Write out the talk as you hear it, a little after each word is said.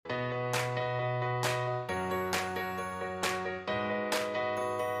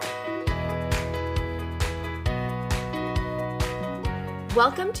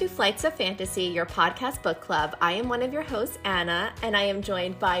Welcome to Flights of Fantasy, your podcast book club. I am one of your hosts, Anna, and I am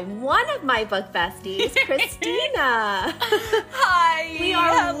joined by one of my book besties, Christina. Hi. We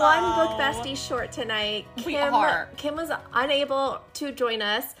are hello. one book bestie short tonight. Kim was unable to join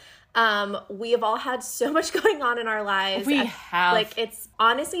us. We have all had so much going on in our lives. We have. Like, it's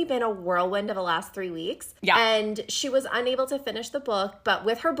honestly been a whirlwind of the last 3 weeks. Yeah. And she was unable to finish the book, but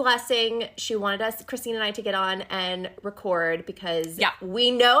with her blessing, she wanted us, Christine and I, to get on and record because we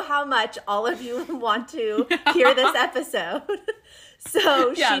know how much all of you want to hear this episode.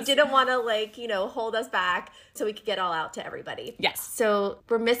 So she didn't want to, hold us back so we could get all out to everybody. Yes. So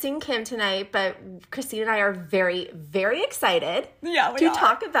we're missing Kim tonight, but Christine and I are very, very excited to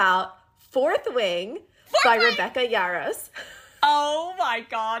talk about Fourth Wing by Rebecca Yarros. Oh my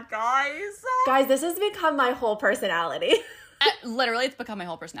God, guys. Guys, this has become my whole personality. Literally, it's become my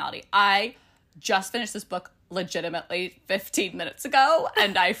whole personality. I just finished this book legitimately 15 minutes ago,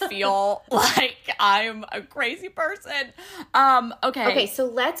 and I feel like I'm a crazy person. Okay, so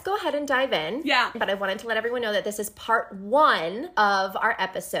let's go ahead and dive in. Yeah. But I wanted to let everyone know that this is part 1 of our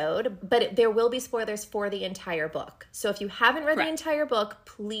episode, but there will be spoilers for the entire book. So if you haven't read the entire book,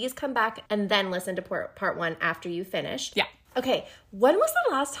 please come back and then listen to part 1 after you finish. Yeah. Okay, when was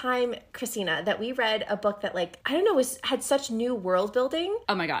the last time, Christina, that we read a book that, had such new world building?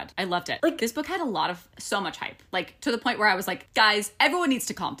 Oh my God, I loved it. This book had so much hype, to the point where I was like, guys, everyone needs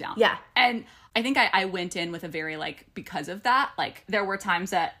to calm down. Yeah. And I think I went in with a very, because of that, there were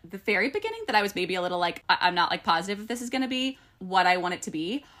times at the very beginning that I was maybe a little, I'm not, positive if this is going to be what I want it to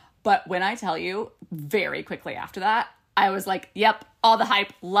be. But when I tell you, very quickly after that, I was like, yep, all the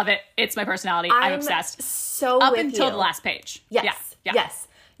hype, love it. It's my personality. I'm obsessed. So up with until you. The last page. Yes. Yeah. Yes.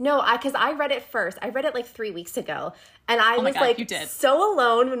 No, because I read it first. I read it 3 weeks ago. And I was you did. So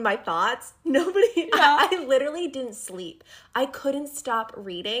alone with my thoughts. Nobody, I literally didn't sleep. I couldn't stop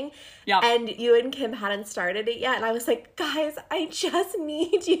reading. Yeah. And you and Kim hadn't started it yet. And I was like, guys, I just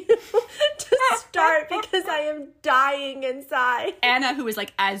need you to start because I am dying inside. Anna, who is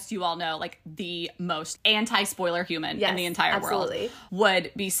as you all know, the most anti-spoiler human in the entire world,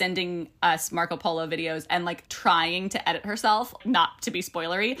 would be sending us Marco Polo videos and trying to edit herself, not to be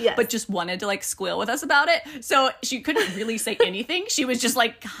spoilery, but just wanted to squeal with us about it. So she couldn't really say anything. She was just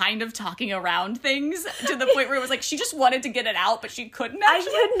kind of talking around things to the point where it was she just wanted to get it out, but she couldn't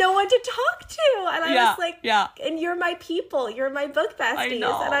actually. I had no one to talk to. And I was and you're my people. You're my book besties. I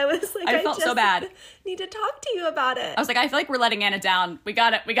know. And I was I felt so bad. Need to talk to you about it. I was I feel like we're letting Anna down. We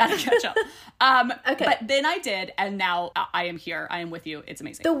got to catch up. Okay. But then I did, and now I am here. I am with you. It's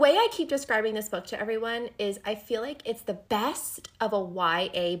amazing. The way I keep describing this book to everyone is I feel like it's the best of a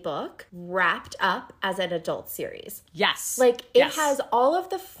YA book wrapped up as an adult series. Yes. It has all of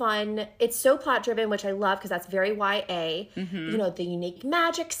the fun. It's so plot driven, which I love because that's very YA. Mm-hmm. The unique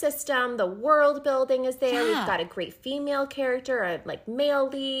magic system, the world building is there. We've got a great female character, a male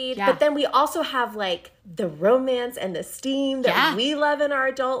lead. Yeah. But then we also have the romance and the steam that we love in our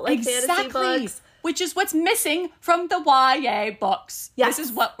adult fantasy books. Which is what's missing from the YA books. Yes. This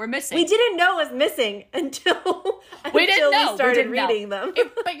is what we're missing. We didn't know it was missing until we started reading them.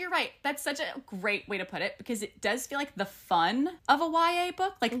 But you're right. That's such a great way to put it because it does feel like the fun of a YA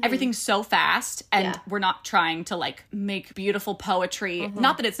book. Everything's so fast and we're not trying to make beautiful poetry. Mm-hmm.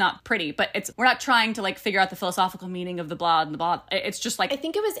 Not that it's not pretty, but we're not trying to figure out the philosophical meaning of the blah and the blah. It's just I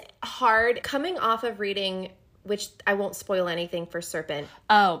think it was hard coming off of reading, which I won't spoil anything for Serpent.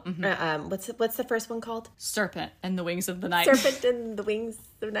 Oh. Mm-hmm. What's the first one called? Serpent and the Wings of the Night. Serpent and the Wings of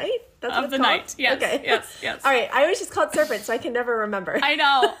the Night? That's what it's called? Night. Yes. Okay. Yes. All right. I always just called Serpent, so I can never remember. I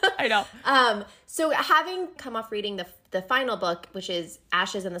know. So having come off reading the final book, which is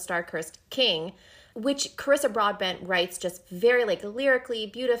Ashes and the Star-Cursed King, which Carissa Broadbent writes just very lyrically,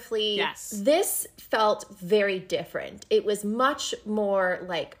 beautifully. Yes. This felt very different. It was much more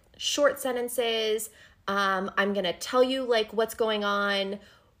short sentences. I'm going to tell you what's going on.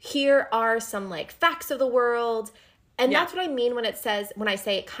 Here are some facts of the world. And that's what I mean when I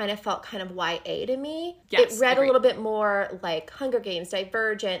say it kind of felt kind of YA to me. Yes, it read agreed. a little bit more Hunger Games,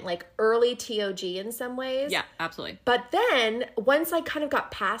 Divergent, early TOG in some ways. Yeah, absolutely. But then once I kind of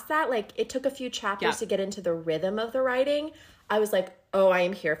got past that, it took a few chapters to get into the rhythm of the writing. I was like, oh, I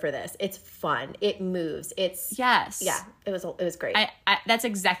am here for this. It's fun. It moves. It's yes. Yeah, it was great. That's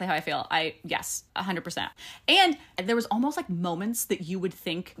exactly how I feel. Yes, 100%. And there was almost moments that you would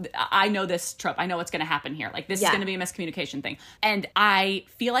think, I know this trope. I know what's going to happen here. This is going to be a miscommunication thing. And I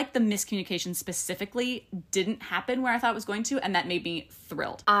feel like the miscommunication specifically didn't happen where I thought it was going to, and that made me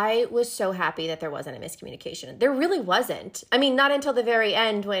thrilled. I was so happy that there wasn't a miscommunication. There really wasn't. I mean, not until the very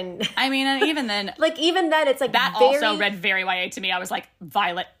end when... I mean, even then... even then, it's that very... also read very YA to me. I was like, like,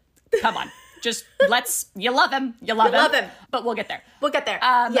 Violet, come on. Just you love him. You love him. But we'll get there. We'll get there.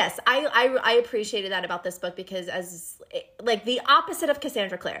 Yes, I appreciated that about this book because like the opposite of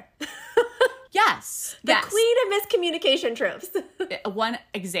Cassandra Clare. Yes. The queen of miscommunication tropes. One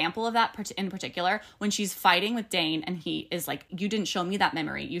example of that in particular, when she's fighting with Dane and he is like, you didn't show me that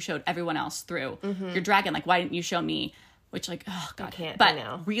memory. You showed everyone else through your dragon. Like, why didn't you show me? Which, like, oh, God. I can't,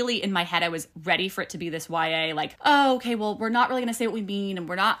 but really, in my head, I was ready for it to be this YA, like, oh, okay, well, we're not really going to say what we mean, and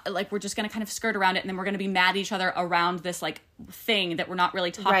we're not, like, we're just going to kind of skirt around it, and then we're going to be mad at each other around this, like, thing that we're not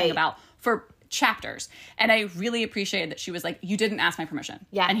really talking about for chapters. And I really appreciated that she was like, you didn't ask my permission.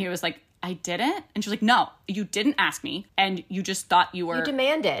 Yeah. And he was like, I didn't? And she was like, no, you didn't ask me, and you just thought you were... You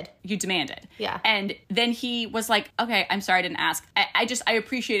demanded. Yeah. And then he was like, okay, I'm sorry I didn't ask. I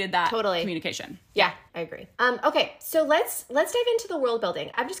appreciated that communication. Yeah, I agree. Okay, so let's dive into the world building.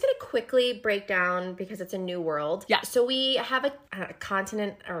 I'm just going to quickly break down, because it's a new world. Yeah. So we have a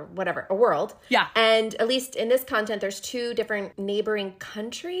continent, or whatever, a world. Yeah. And at least in this content, there's 2 different neighboring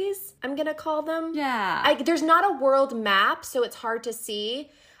countries, I'm going to call them. Yeah. There's not a world map, so it's hard to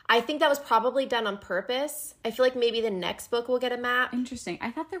see. I think that was probably done on purpose. I feel like maybe the next book will get a map. Interesting. I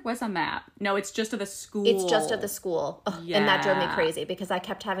thought there was a map. No, it's just of the school. It's just of the school. Ugh, yeah. And that drove me crazy because I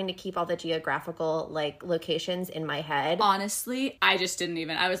kept having to keep all the geographical like locations in my head. Honestly, I just didn't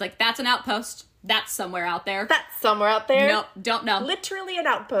even. I was like, that's an outpost. That's somewhere out there. That's somewhere out there. Nope, don't know. Literally an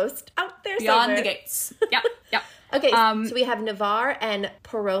outpost out there beyond somewhere. the gates. Yep. Okay, so we have Navarre and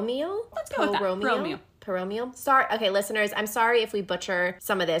Poromiel. Let's go with that. Poromiel. Sorry. Okay, listeners, I'm sorry if we butcher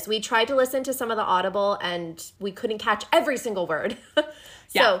some of this. We tried to listen to some of the Audible and we couldn't catch every single word.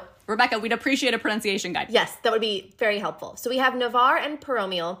 So, Rebecca, we'd appreciate a pronunciation guide. Yes, that would be very helpful. So we have Navarre and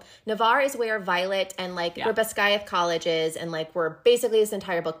Poromiel. Navarre is where Violet and like Rebescaeth College is, and like where basically this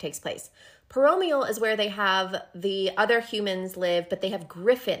entire book takes place. Poromiel is where they have the other humans live, but they have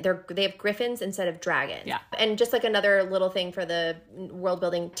they have griffins instead of dragons. Yeah. And just like another little thing for the world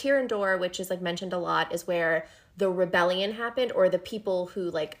building, Tyrrendor, which is like mentioned a lot, is where the rebellion happened, or the people who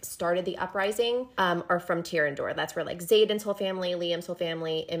like started the uprising are from Tyrrendor. That's where like Xaden's whole family, Liam's whole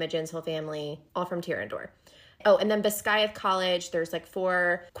family, Imogen's whole family, all from Tyrrendor. Oh, and then Bescaeth College, there's like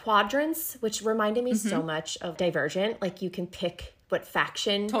 4 quadrants, which reminded me so much of Divergent. Like you can pick what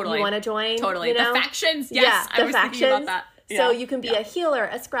faction you want to join. Totally. You know? The factions. Yes. Yeah, I was thinking about that. So you can be a healer,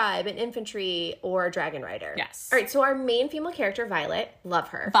 a scribe, an infantry, or a dragon rider. Yes. All right, so our main female character, Violet, love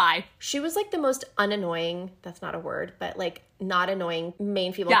her. Vi. She was like the most unannoying, that's not a word, but like not annoying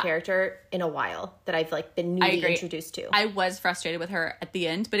main female character in a while that I've like been newly introduced to. I was frustrated with her at the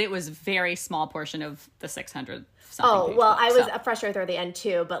end, but it was a very small portion of the 600 something. Oh, well, I was frustrated with her at the end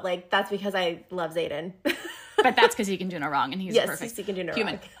too, but like that's because I love Xaden. But that's because he can do no wrong, and he's a perfect he can do no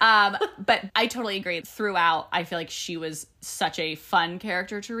human. Wrong. But I totally agree. Throughout, I feel like she was such a fun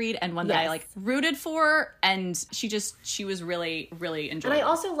character to read, and one that I like rooted for, and she was really, really enjoyable. And I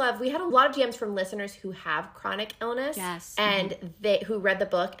also love, we had a lot of DMs from listeners who have chronic illness, and who read the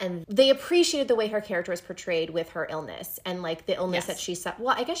book, and they appreciated the way her character was portrayed with her illness, and like the illness that she saw.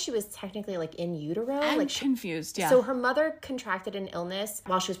 Well, I guess she was technically like in utero. I'm confused, So her mother contracted an illness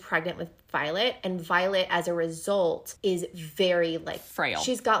while she was pregnant with Violet, and Violet, as a result, is very like frail.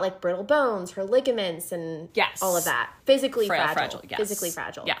 She's got like brittle bones, her ligaments, and all of that. Physically fragile. Physically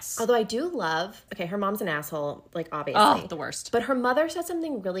fragile. Yes. Although I do love, her mom's an asshole, like obviously. Oh, the worst. But her mother said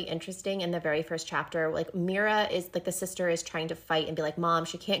something really interesting in the very first chapter. Like Mira is like, the sister is trying to fight and be like, Mom,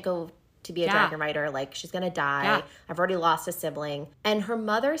 she can't go to be a dragon rider, like she's gonna die. I've already lost a sibling. And her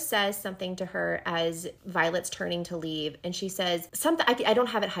mother says something to her as Violet's turning to leave, and she says something, I don't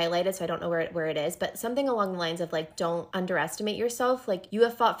have it highlighted, so I don't know where it is, but something along the lines of like, don't underestimate yourself. Like, you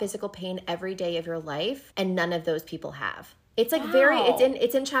have fought physical pain every day of your life, and none of those people have. It's like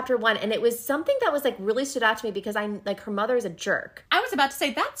it's in chapter 1, and it was something that was like really stood out to me because her mother is a jerk. I was about to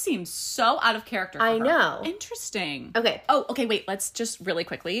say that seems so out of character for her. I know. Interesting. Okay. Oh, okay, wait, let's just really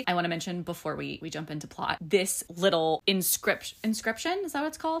quickly, I want to mention before we jump into plot, this little inscription, is that what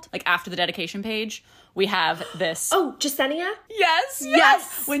it's called? Like after the dedication page, we have this. Oh, Jasenia?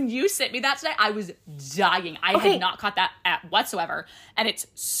 Yes. When you sent me that today, I was dying. I had not caught that whatsoever. And it's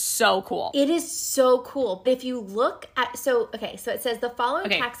so cool. It is so cool. If you look at, so it says the following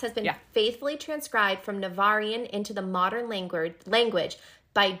text has been faithfully transcribed from Navarian into the modern language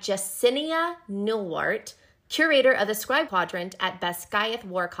by Jasenia Nilwart, curator of the Scribe Quadrant at Bescaeth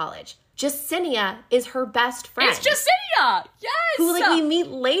War College. Jasenia is her best friend. It's Jasenia! Yes! Who we meet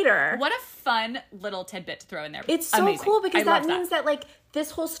later. What a fun little tidbit to throw in there. It's so cool because that means that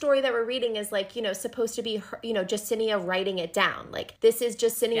this whole story that we're reading is like, you know, supposed to be her, you know, Justinia writing it down. Like, this is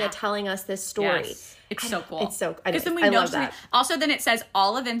Justinia telling us this story. Yes. It's so cool. It's so, because then we know that. Also, then it says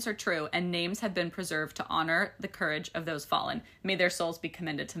all events are true and names have been preserved to honor the courage of those fallen. May their souls be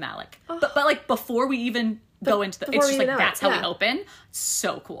commended to Malik. Oh. But like before we even go into the, it's just like that's how we open.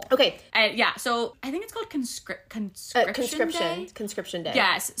 So cool. Okay. So I think it's called conscription day.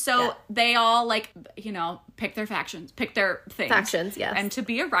 Yes. So they all like, you know, pick their factions, pick their things. Factions, yes. And to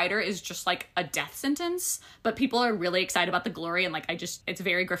be a writer is just like a death sentence, but people are really excited about the glory and like it's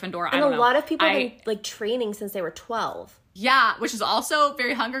very Gryffindor. And I don't know. A lot of people have been like training since they were 12. Yeah, which is also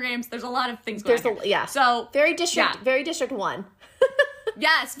very Hunger Games. There's a lot of things going on. Yeah. So very District 1.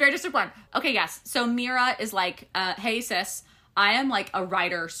 Yes, very District 1. Okay, yes. So Mira is like, hey sis, I am like a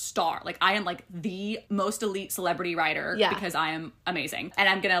writer star. Like I am like the most elite celebrity writer because I am amazing. And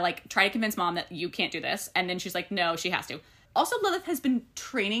I'm gonna like try to convince mom that you can't do this. And then she's like, no, she has to. Also, Lilith has been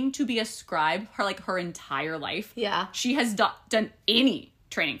training to be a scribe her entire life. Yeah. She has done any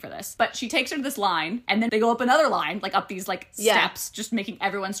training for this, but she takes her to this line and then they go up another line, like up these like steps, just making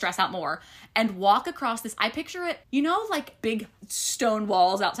everyone stress out more and walk across this. I picture it, you know, like big stone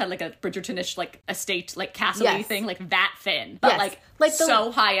walls outside like a Bridgerton-ish like estate, like castle-y thing, like that thin, but like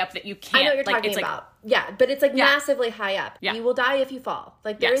so high up that you can't. I know what you're talking about. Yeah, but it's like massively high up. Yeah. You will die if you fall.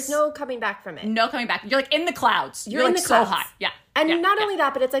 Like there is no coming back from it. No coming back. You're like in the clouds. You're like in the clouds. So high. Yeah. And not only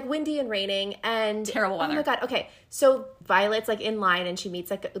that, but it's like windy and raining and terrible weather. Oh my god. Okay. So Violet's like in line and she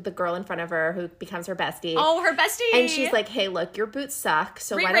meets like the girl in front of her who becomes her bestie. Oh, her bestie. And she's like, "Hey, look, your boots suck.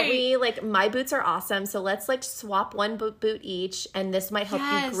 So why don't we like my boots are awesome. So let's like swap one boot each and this might help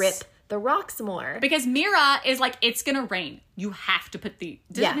you grip the rocks more." Because Mira is like, it's gonna rain. You have to put the...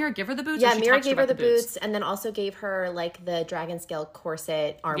 Did Mira give her the boots? Yeah, Mira gave her the boots and then also gave her like the dragon scale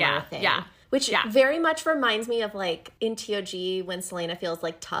corset armor thing. Yeah. Which very much reminds me of like in TOG when Selena feels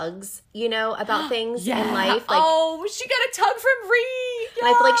like tugs, you know, about things in life. Like, oh, she got a tug from Ree. And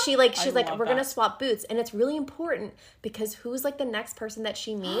I feel like she's like, we're gonna swap boots, and it's really important because who's like the next person that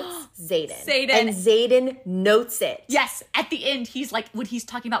she meets? Zayden. And Zayden notes it. Yes, at the end, he's like when he's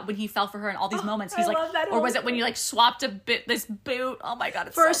talking about when he fell for her and all these moments. He's like, or was it when you like swapped this boot? Oh my god,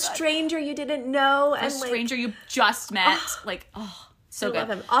 it's for a stranger you didn't know, and a stranger you just met. Like, so good. I love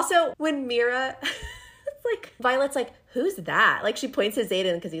him. Also, when Mira, like Violet's like, who's that? Like she points to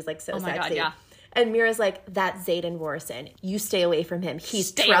Zayden because he's like so sexy. God, yeah. And Mira's like, that's Zayden Morrison. You stay away from him.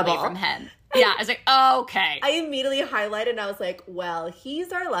 He's trouble. Stay away from him. Yeah, I was like, okay. I immediately highlighted and I was like, well,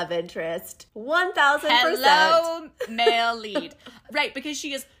 he's our love interest. 1,000%. Hello, male lead. Right, because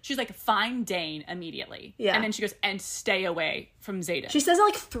she's like, find Dane immediately. Yeah. And then she goes, and stay away from Zayden. She says it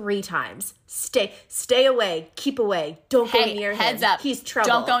like 3 times. Stay away, keep away, don't go near him. Heads up. He's trouble.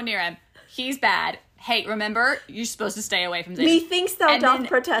 Don't go near him. He's bad. Hey, remember, you're supposed to stay away from Zayden. Methinks thou doth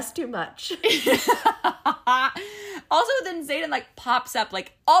protest too much. Also, then Zayden, like, pops up,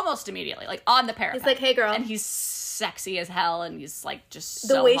 like, almost immediately, like, on the parapet. He's like, hey, girl. And he's sexy as hell, and he's, like, just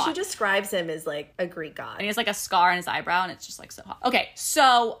so hot. The way she describes him is, like, a Greek god. And he has, like, a scar on his eyebrow, and it's just, like, so hot. Okay,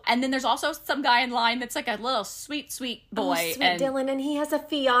 so, and then there's also some guy in line that's, like, a little sweet, sweet boy. Oh, sweet Dylan, and he has a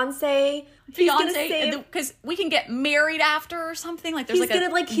fiance. Because we can get married after or something. Like, there's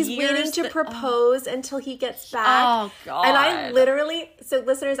he's waiting to propose until he gets back. Oh, God. And I literally, so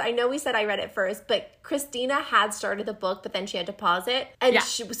listeners, I know we said I read it first, but Christina had started the book, but then she had to pause it. And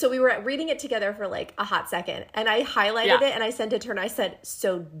so we were reading it together for like a hot second. And I highlighted it and I sent it to her and I said,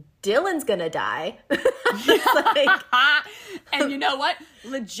 so Dylan's gonna die. And you know what?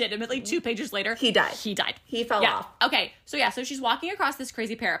 Legitimately 2 pages later, he died. He fell off. Okay. So she's walking across this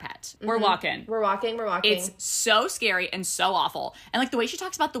crazy parapet. We're walking. It's so scary and so awful. And like the way she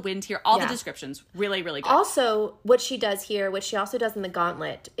talks about the wind here, all the descriptions, really, really good. Also, what she does here, what she also does in the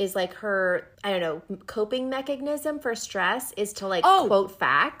Gauntlet, is like her, I don't know, coping mechanism for stress is to like quote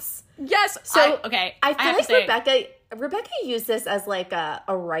facts. Yes. So I feel like Rebecca used this as like a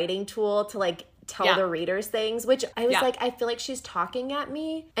writing tool to like tell the readers things, which I was like, I feel like she's talking at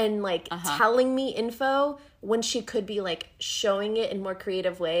me and like telling me info when she could be like showing it in more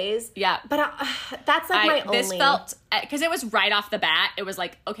creative ways. Yeah. But that's like my only... This felt, because it was right off the bat, it was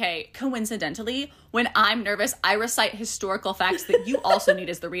like, okay, coincidentally, when I'm nervous, I recite historical facts that you also need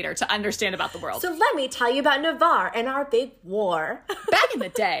as the reader to understand about the world. So let me tell you about Navarre and our big war. Back in the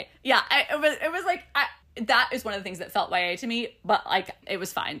day. Yeah. It was like... that is one of the things that felt YA to me, but like it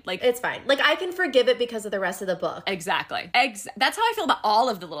was fine. Like it's fine. Like I can forgive it because of the rest of the book. Exactly. That's how I feel about all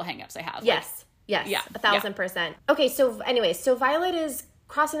of the little hangups I have. Yes. Like, yes. Yeah. 1,000%. Okay. So anyway, Violet is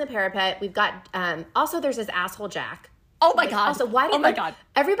crossing the parapet. We've got also there's this asshole Jack. Oh my god. Also, why? God.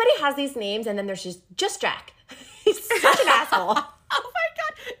 Everybody has these names, and then there's just Jack. He's such an asshole. Oh my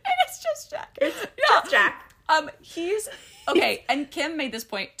He's okay, and Kim made this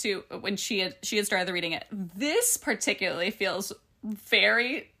point too when she had started reading it. This particularly feels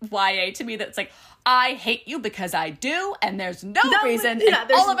very YA to me. That's like, I hate you because I do, and there's no reason. Yeah,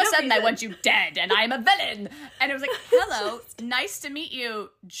 and all of a sudden, reason. I want you dead, and I'm a villain. And it was like, hello, nice to meet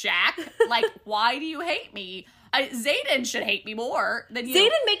you, Jack. Like, why do you hate me? Xaden should hate me more than you.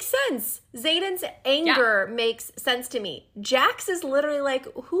 Xaden makes sense. Xaden's anger makes sense to me. Jax is literally like,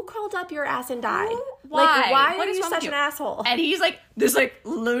 who crawled up your ass and died? Why? Like, why are you such an asshole? And he's like, this like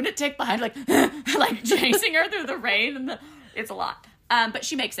lunatic behind, like, like chasing her through the rain, and it's a lot. But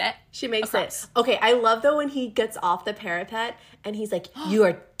she makes it. She makes it. Okay, I love though when he gets off the parapet and he's like, "You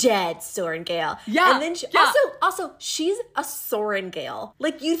are dead, Soren Gale." Yeah. And then also she's a Soren Gale.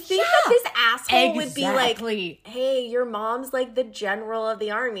 Like you think that this asshole would be like, "Hey, your mom's like the general of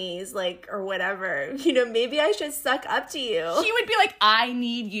the armies, like or whatever. You know, maybe I should suck up to you." He would be like, "I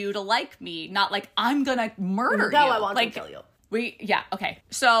need you to like me, not like I'm gonna murder you." No, I want to kill you. Okay.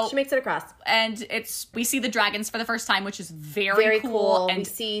 So she makes it across. And we see the dragons for the first time, which is very cool. And we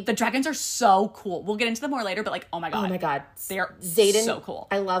see the dragons are so cool. We'll get into them more later, but like, oh my God. They're Xaden, so cool.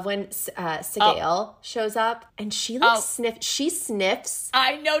 I love when Sigale shows up and she like sniffs.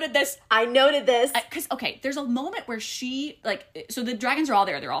 I noted this. Because, there's a moment where she like, so the dragons are all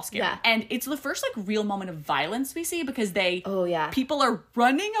there. They're all scared. Yeah. And it's the first like real moment of violence we see because people are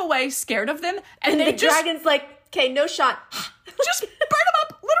running away scared of them. And the dragon's like, okay, no shot. Just burn them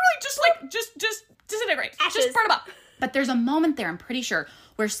up. Literally, just disintegrate. Ashes. Just burn them up. But there's a moment there, I'm pretty sure,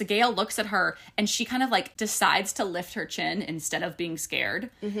 where Sigale looks at her and she kind of like decides to lift her chin instead of being scared.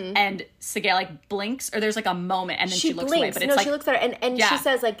 Mm-hmm. And Sigale like blinks, or there's like a moment, and then she looks away. But it's like, she looks at her and she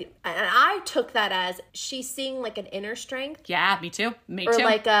says like, and I took that as she's seeing like an inner strength. Yeah, me too. Or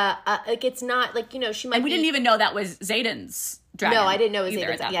like like it's not like, you know, she might. And we didn't even know that was Xaden's dragon. No, I didn't know it was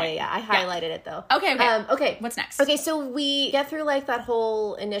Xaden's. Yeah. I highlighted it though. Okay. What's next? Okay, so we get through like that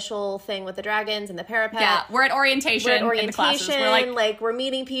whole initial thing with the dragons and the parapet. Yeah, we're at orientation. In the classes. We're like we're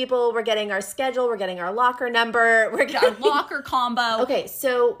meeting people. We're getting our schedule. We're getting our locker number. We're getting our locker combo. Okay,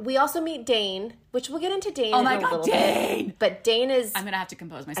 so we also meet Dane, which we'll get into Dane. Oh my God, Dane! Bit. But Dane is. I'm gonna have to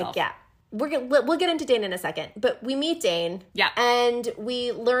compose myself. Yeah. We'll get into Dane in a second, but we meet Dane. Yeah. And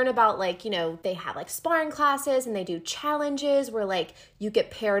we learn about like, you know, they have like sparring classes and they do challenges where like you get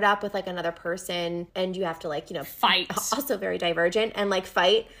paired up with like another person and you have to like, you know, fight. Also very divergent and like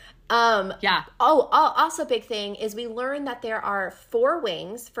fight. Yeah. Also big thing is we learn that there are 4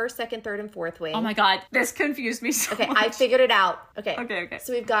 wings, first, second, third, and fourth wing. Oh my God. This confused me so much. I figured it out. Okay. Okay.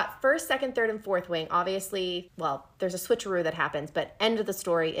 So we've got first, second, third, and fourth wing. Obviously, well, there's a switcheroo that happens, but end of the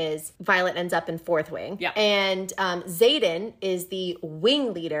story is Violet ends up in fourth wing. Yeah. And Xaden is the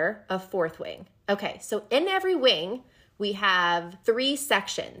wing leader of fourth wing. Okay. So in every wing, we have 3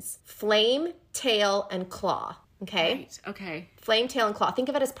 sections: flame, tail, and claw. Okay. Right. Okay. Flame, tail, and claw. Think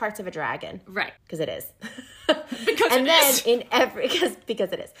of it as parts of a dragon. Right. Because it is. Because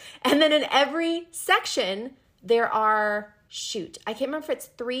it is. And then in every section, there are, I can't remember if it's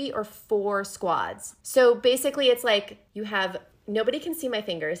 3 or 4 squads. So basically it's like you have, nobody can see my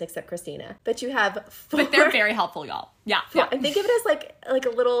fingers except Christina, but you have 4. But they're very helpful, y'all. Yeah. And think of it as like a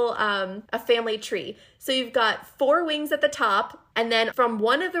little, a family tree. So you've got 4 wings at the top, and then from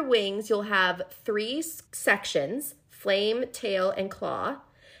one of the wings, you'll have 3 sections: flame, tail, and claw.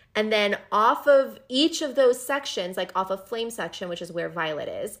 And then off of each of those sections, like off of flame section, which is where Violet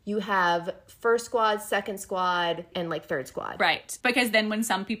is, you have first squad, second squad, and like third squad. Right. Because then when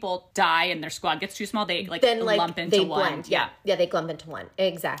some people die and their squad gets too small, they lump into one. Blend. Yeah, they clump into one.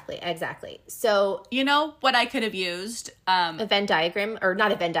 Exactly. So you know what I could have used? A Venn diagram, or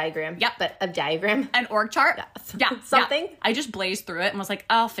not a Venn diagram. Yep. But a diagram. An org chart. Yeah. Something. Yeah. I just blazed through it and was like,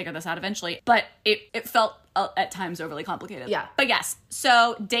 I'll figure this out eventually. But it felt at times overly complicated. Yeah. But yes,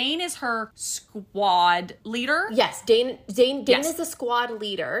 so Dane is her squad leader. Yes, Dane is the squad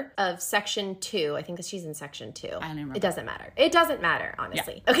leader of section 2. I think that she's in section 2. I don't even remember. It doesn't matter,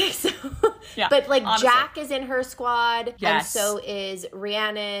 honestly. Yeah. Okay, so yeah, but like honestly. Jack is in her squad, yes. And so is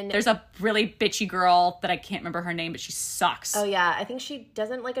Rhiannon. There's a really bitchy girl that I can't remember her name, but she sucks. Oh yeah, I think she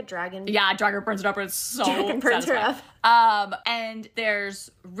doesn't like a dragon. Yeah, dragon burns it up, but it's so dragon burns her up. And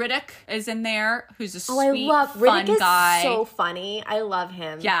there's Riddick is in there, who's a sweet, fun guy. Is so funny. I love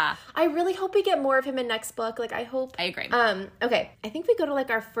him. Yeah. I really hope we get more of him in next book. Like, I hope. I agree. Okay. I think we go to like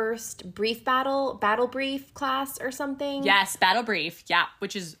our first battle brief class or something. Yes, battle brief. Yeah,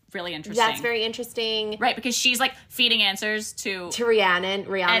 which is really interesting. That's very interesting. Right, because she's like feeding answers to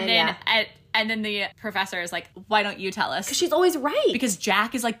Rhiannon, and then and then the professor is like, why don't you tell us? Because she's always right. Because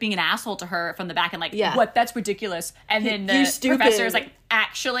Jack is like being an asshole to her from the back and like, yeah. What? That's ridiculous. And then the professor is like,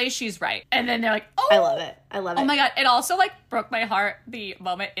 actually, she's right. And then they're like, oh. I love it. Oh my God. It also like broke my heart, the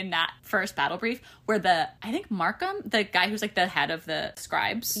moment in that first battle brief where I think Markham, the guy who's like the head of the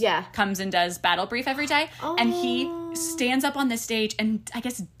scribes, comes and does battle brief every day. Oh. And he stands up on the stage and I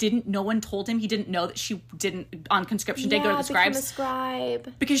guess no one told him, he didn't know that she didn't on conscription day go to the scribes. A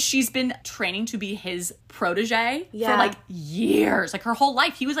scribe. Because she's been training to be his protege for like years, like her whole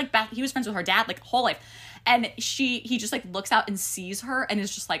life. He was friends with her dad like whole life. And he just like looks out and sees her and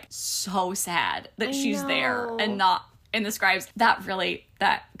is just like so sad that she's there and not in the scribes. That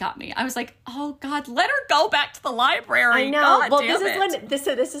got me. I was like, oh God, let her go back to the library. I know. God damn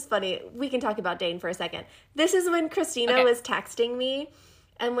this is funny. We can talk about Dane for a second. This is when Christina was texting me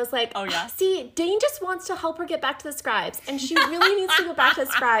and was like, oh yeah, see, Dane just wants to help her get back to the scribes. And she really needs to go back to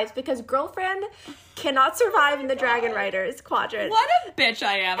the scribes because girlfriend cannot survive in the Dragon Riders quadrant. What a bitch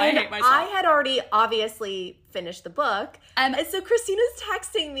I am. I hate myself. I had already obviously finished the book. And so Christina's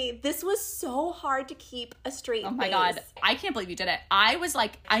texting me. This was so hard to keep a straight face. Oh my God. I can't believe you did it. I was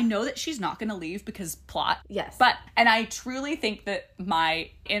like, I know that she's not going to leave because plot. Yes. And I truly think that my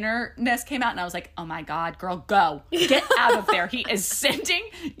innerness came out and I was like, oh my God, girl, go. Get out of there. He is sending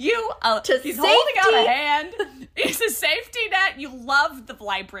you he's holding out a hand. He's a safety net. You love the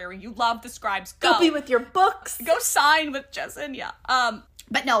library. You love the scribes. Go be with your books. Go sign with Jesinia.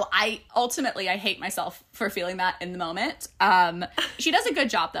 But no, I hate myself for feeling that in the moment. She does a good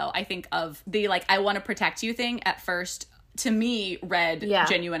job though, I think, of the like, I want to protect you thing at first. To me, read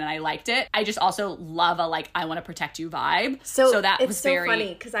genuine and I liked it. I just also love a like, I want to protect you vibe. So that was very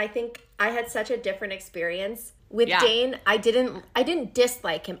funny because I think I had such a different experience. With Dane, I didn't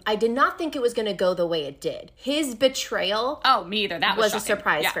dislike him. I did not think it was going to go the way it did. His betrayal me either. That was a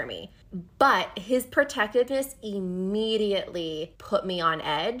surprise for me. But his protectiveness immediately put me on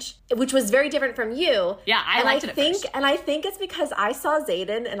edge, which was very different from you. Yeah, I liked it at first. And I think it's because I saw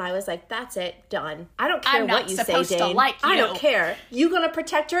Xaden and I was like, that's it, done. I don't care what you say, Dane. I'm not supposed to like you. I don't care. You gonna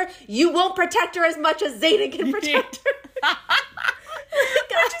protect her? You won't protect her as much as Xaden can protect her.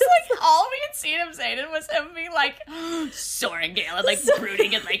 Just like all we had seen of Xaden was him being like soaring Gale and like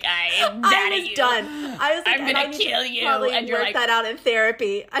brooding and like I'm mad at you. Done. I was like, I'm gonna kill you. And you're like, that out in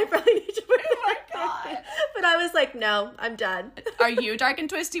therapy. I probably need to work that out. But I was like, no, I'm done. Are you dark and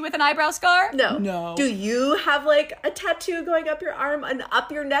twisty with an eyebrow scar? No. Do you have like a tattoo going up your arm and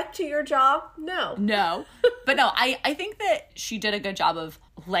up your neck to your jaw? No. But no, I think that she did a good job of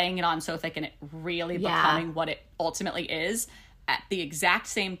laying it on so thick and it really becoming what it ultimately is. At the exact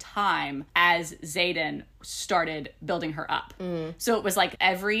same time as Xaden started building her up. So it was like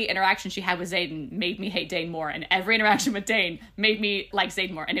every interaction she had with Xaden made me hate Dane more, and every interaction with Dane made me like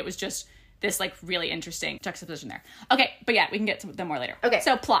Xaden more. And it was just this like really interesting juxtaposition there. Okay, but yeah, we can get to them more later. Okay.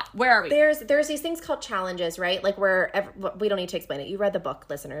 So plot, where are we? There's these things called challenges, right? Like we don't need to explain it. You read the book,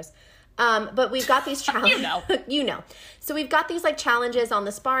 listeners. But we've got these challenges. You know. So we've got these like challenges on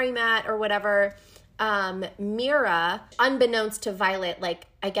the sparring mat or whatever. Mira, unbeknownst to Violet, like,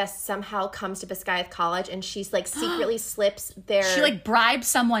 I guess somehow comes to Biscayeth College and she's like secretly slips their... She like bribes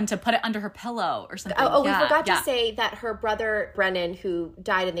someone to put it under her pillow or something. We forgot to say that her brother Brennan, who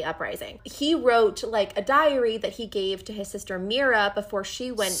died in the uprising, he wrote like a diary that he gave to his sister Mira before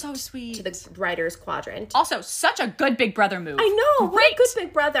she went to the writer's quadrant. Also, such a good big brother move. I know. Great what a good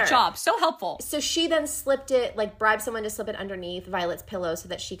big brother. Job. So helpful. So she then slipped it, like bribed someone to slip it underneath Violet's pillow so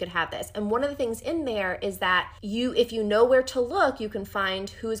that she could have this. And one of the things in there is that if you know where to look, you can find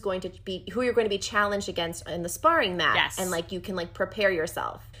who you're going to be challenged against in the sparring mat. Yes. And like you can like prepare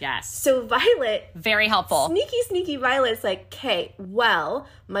yourself. Yes. So Violet, very helpful. Sneaky Violet's like, okay, well,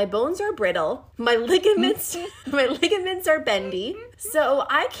 my bones are brittle, my ligaments are bendy, so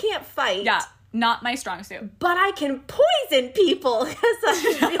I can't fight. Yeah. Not my strong suit. But I can poison people because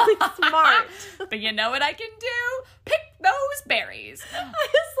I'm really smart. But you know what I can do? Pick those berries. I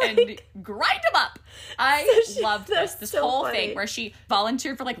was like, and grind them up. I loved this whole funny thing where she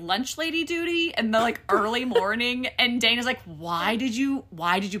volunteered for like lunch lady duty in the like early morning, and Dane is like, why did you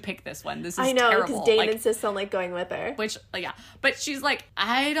pick this one? This is terrible. I know, because Dane insists on like going with her. Which, yeah. But she's like,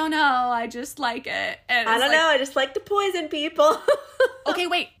 I don't know, I just like it. And I don't know, I just like to poison people. Okay,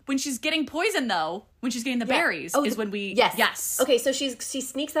 wait. When she's getting poisoned, though, when she's getting the berries, is when we... Yes. Okay, so she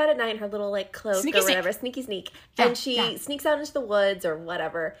sneaks out at night in her little, like, cloak or whatever. Sneak. Yeah, and she sneaks out into the woods or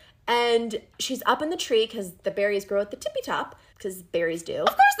whatever. And she's up in the tree because the berries grow at the tippy top. Because berries do. Of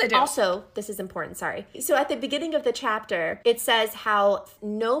course they do. Also, this is important, sorry. So at the beginning of the chapter, it says how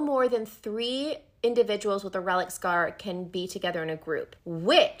no more than 3 individuals with a relic scar can be together in a group,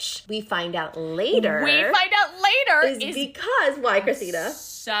 which we find out later. Is because why, Christina?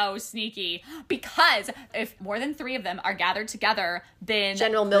 So sneaky. Because if more than 3 of them are gathered together, then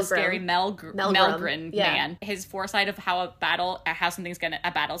General the scary Melgren man, his foresight of how a battle's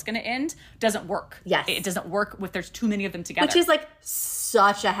gonna end doesn't work. Yes, it doesn't work if there's too many of them together. Which is like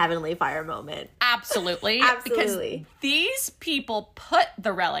such a Heavenly Fire moment. Absolutely. Because these people put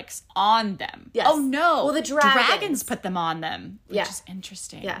the relics on them. Yes. Oh no. Well, the dragons put them on them, which is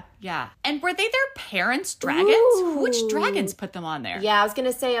interesting. Yeah. Yeah. And were they their parents' dragons? Ooh. Which dragons put them on there? Yeah, I was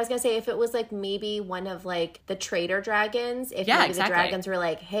gonna say if it was like maybe one of like the traitor dragons, if maybe the dragons were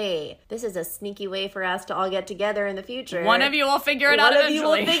like, hey, this is a sneaky way for us to all get together in the future. One of you will figure it out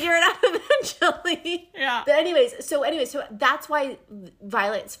eventually. Yeah. But anyways, so that's why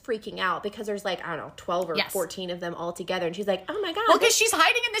Violet's freaking out, because there's like, I don't know, 12 or 14 of them all together, and she's like, oh my god. Well, because she's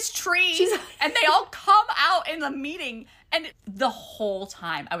hiding in this tree, and they all come out in the meeting. And the whole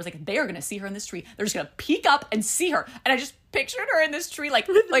time, I was like, they are going to see her in this tree. They're just going to peek up and see her. And I just pictured her in this tree, like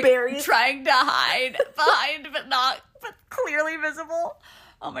berries, trying to hide behind, but clearly visible.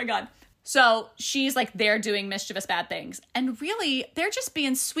 Oh my God. So she's like, they're doing mischievous bad things. And really, they're just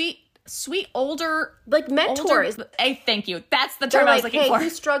being sweet older, like mentors. Hey, thank you. That's the term I was looking for.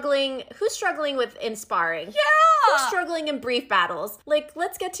 Who's struggling with inspiring? Yeah. Who's struggling in brief battles? Like,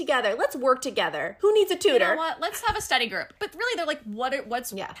 let's get together. Let's work together. Who needs a tutor? You know what? Let's have a study group. But really, they're like,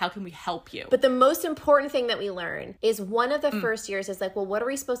 how can we help you? But the most important thing that we learn is one of the first years is like, well, what are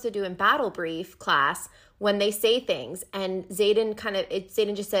we supposed to do in battle brief class when they say things? And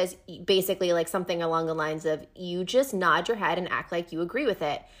Xaden just says basically like something along the lines of, you just nod your head and act like you agree with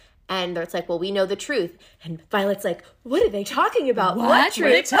it. And it's like, well, we know the truth. And Violet's like, what are they talking about? What truth?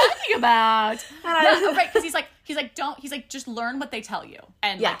 What are they talking about? Right, because he's like, just learn what they tell you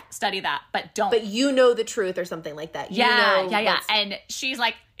and like study that, but don't. But you know the truth or something like that. Yeah. And she's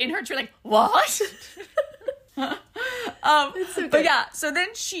like, in her tree, like, what? So but yeah, so then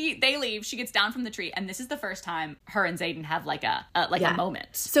they leave. She gets down from the tree, and this is the first time her and Xaden have like a moment.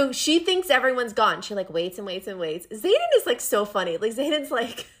 So she thinks everyone's gone. She like waits and waits and waits. Xaden is like so funny. Like Xaden's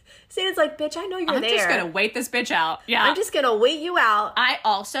like, bitch, I know you're there. I'm just gonna wait this bitch out. Yeah, I'm just gonna wait you out. I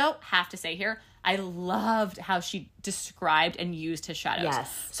also have to say here, I loved how she described and used his shadows.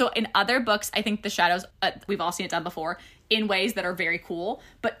 Yes. So in other books, I think the shadows, we've all seen it done before in ways that are very cool,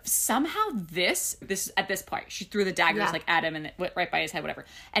 but somehow this at this point, she threw the daggers like at him and right by his head, whatever.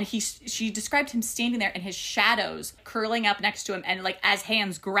 And she described him standing there and his shadows curling up next to him and like as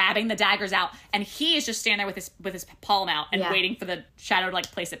hands grabbing the daggers out, and he is just standing there with his palm out and waiting for the shadow to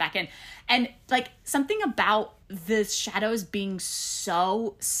like place it back in. And like something about the shadows being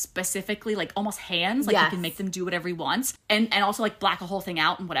so specifically like almost hands, like he can make them do whatever he wants, and also like black a whole thing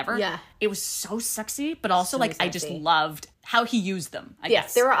out and whatever. Yeah, it was so sexy, but also so like sexy. I just loved how he used them. I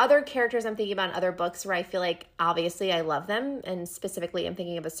guess there are other characters I'm thinking about in other books where I feel like obviously I love them, and specifically I'm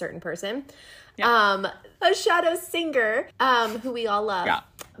thinking of a certain person, a shadow singer, who we all love. Yeah.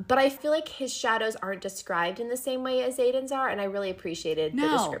 But I feel like his shadows aren't described in the same way as Xaden's are, and I really appreciated the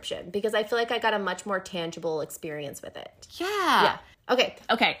description because I feel like I got a much more tangible experience with it. Yeah. Okay.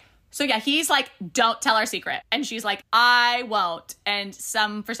 So yeah, he's like, don't tell our secret. And she's like, I won't. And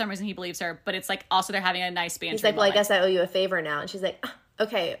for some reason he believes her, but it's like also they're having a nice banter. He's like, well, I guess I owe you a favor now. And she's like,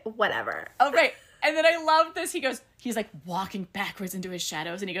 okay, whatever. Oh, right. And then I love this. He's like walking backwards into his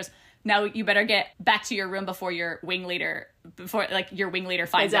shadows, and he goes, now you better get back to your room before your wing leader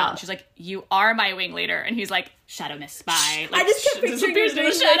finds out. And she's like, you are my wing leader. And he's like, shadow miss spy. Like, I just kept picturing into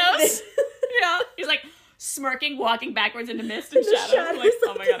the shadows. Yeah. He's like smirking, walking backwards into mist and shadows. I'm like,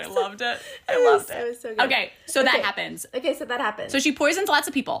 oh my God, I loved it. I loved it. It was so good. Okay, so that happens. So she poisons lots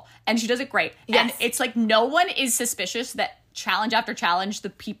of people, and she does it great. Yes. And it's like no one is suspicious that challenge after challenge,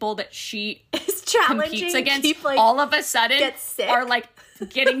 the people that she competes against all of a sudden are like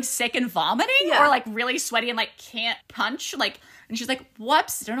getting sick and vomiting or like really sweaty and like can't punch. Like, and she's like,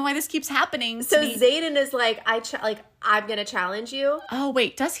 whoops, I don't know why this keeps happening. So Xaden is like, I'm gonna challenge you. Oh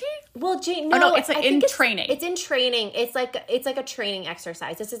wait, does he? Well, no, it's like in training. It's in training. It's like a training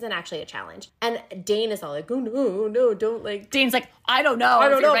exercise. This isn't actually a challenge. And Dane is all like, oh no, don't like. Dane's like, I don't know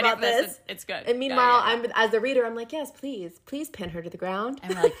about this. It's good. And meanwhile, I'm as the reader, I'm like, yes, please pin her to the ground.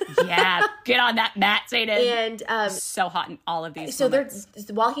 And we're like, yeah, get on that mat, Xaden. And so hot in all of these. So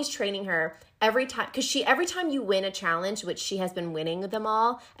while he's training her. Every time you win a challenge, which she has been winning them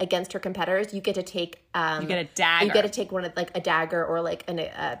all against her competitors, you get to take you get a dagger. You get to take one of like a dagger or like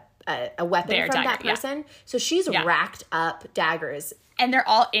a a weapon from that person. Yeah. So she's racked up daggers. And they're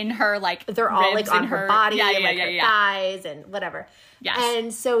all in her, like, they're all, like, on her body and, like, her thighs and whatever. Yes.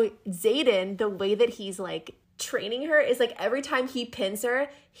 And so Xaden, the way that he's, like, training her is, like, every time he pins her,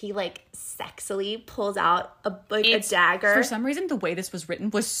 he, like, sexily pulls out a dagger. For some reason, the way this was written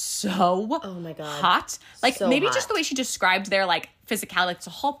was so oh my God. Hot. Like, so maybe hot. just the way she described their, like, physicality. Like, it's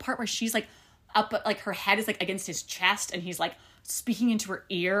a whole part where she's, like, up, like, her head is, like, against his chest, and he's, like, speaking into her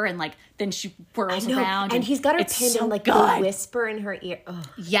ear, and, like, then she whirls around. And he's got her pinned in, like, the whisper in her ear. Ugh.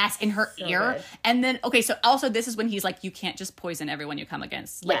 Yes, in her ear. Good. And then, okay, so also this is when he's like, you can't just poison everyone you come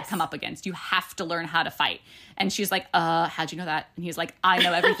against. Like, come up against. You have to learn how to fight. And she's like, how'd you know that? And he's like, I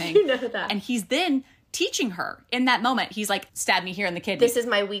know everything. You know that. And he's then teaching her in that moment. He's like, stab me here in the kidney. This is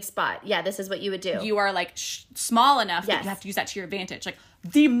my weak spot. Yeah, this is what you would do. You are, like, small enough that you have to use that to your advantage. Like,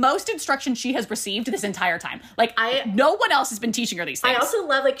 the most instruction she has received this entire time. Like, no one else has been teaching her these things. I also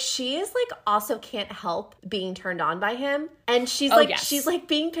love, like, she is, like, also can't help being turned on by him. And she's, she's, like,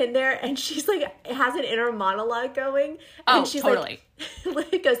 being pinned there, and she's, like, has an inner monologue going. And she's totally.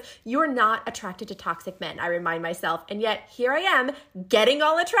 Like, goes, you're not attracted to toxic men, I remind myself. And yet, here I am, getting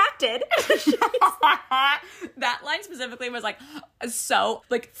all attracted. That line specifically was, like, so,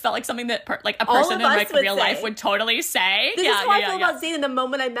 like, felt like something that, like, a person in, like, real life would totally say. This is how I feel about Xaden. The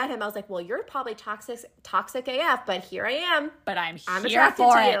moment I met him, I was like, well, you're probably toxic AF, but here I am. But I'm here attracted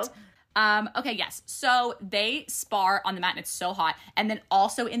for to it. you. Okay, yes. So they spar on the mat and it's so hot. And then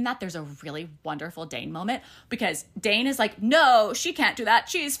also in that, there's a really wonderful Dane moment because Dane is like, no, she can't do that.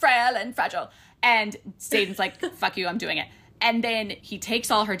 She's frail and fragile. And Xaden's like, fuck you, I'm doing it. And then he takes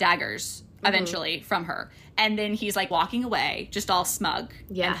all her daggers eventually from her. And then he's like walking away, just all smug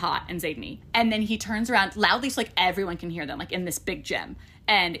and hot and Xaden-y. And then he turns around loudly so like everyone can hear them, like in this big gym.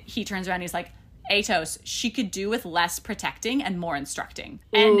 And he turns around and he's like, Atos, she could do with less protecting and more instructing.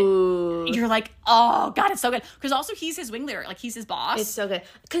 And you're like, oh, God, it's so good. Because also he's his wing leader. Like, he's his boss. It's so good.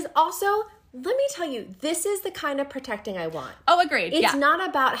 Because also, let me tell you, this is the kind of protecting I want. Oh, agreed. It's not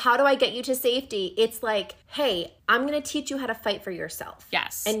about how do I get you to safety. It's like, hey, I'm going to teach you how to fight for yourself.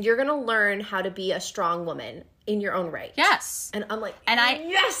 Yes. And you're going to learn how to be a strong woman in your own right. Yes. And I'm like,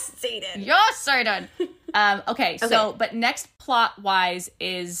 yes, Xaden. Yes, Xaden. Okay, so, but next plot-wise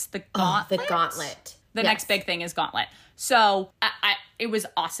is the Gauntlet. The Gauntlet. The next big thing is Gauntlet. So, it was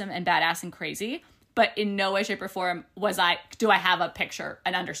awesome and badass and crazy, but in no way, shape, or form do I have a picture,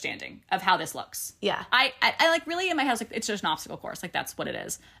 an understanding of how this looks. Yeah. I like really in my head, like, it's just an obstacle course. Like, that's what it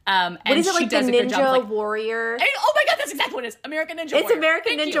is. And what is it, like the Ninja Warrior? Oh my God, that's exactly what it is. American Ninja Warrior. It's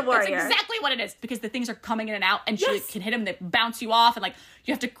American Ninja Warrior. That's exactly what it is. Because the things are coming in and out, and she can hit them, they bounce you off, and like,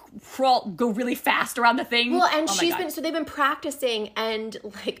 you have to go really fast around the thing. Well, and they've been practicing, and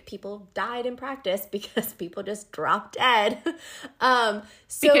like, people died in practice because people just dropped dead.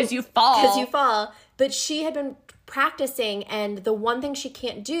 Because you fall. But she had been practicing, and the one thing she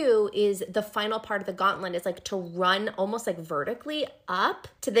can't do is the final part of the gauntlet is like to run almost like vertically up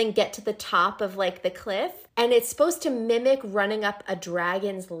to then get to the top of like the cliff. And it's supposed to mimic running up a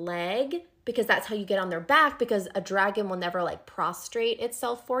dragon's leg, because that's how you get on their back, because a dragon will never like prostrate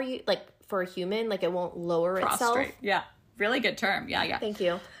itself for you, like for a human, like it won't lower itself. Yeah. Really good term. Yeah. Thank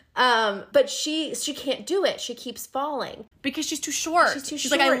you. But she can't do it. She keeps falling. Because she's too short.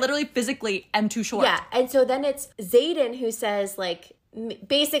 She's like, I literally physically am too short. Yeah. And so then it's Xaden who says like,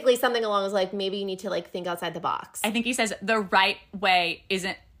 basically something along those like, maybe you need to like think outside the box. I think he says the right way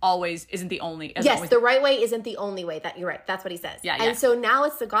isn't the only. Yes, the right way isn't the only way. That you're right. That's what he says. Yeah. And so now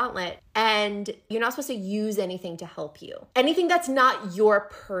it's the gauntlet, and you're not supposed to use anything to help you. Anything that's not your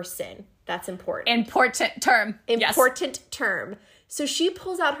person. That's important. Important term. Important term. So she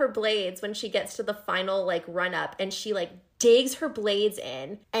pulls out her blades when she gets to the final like run up, and she like digs her blades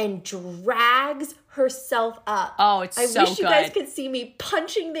in and drags herself up. Oh, it's so good. I wish you guys could see me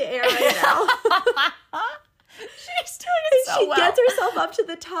punching the air right now. She's doing it so well. She gets herself up to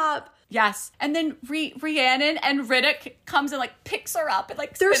the top. Yes. And then Rhiannon and Riddick comes and like picks her up and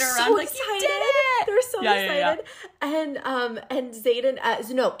like spin her around. Like, you did it. They're so excited. Yeah. And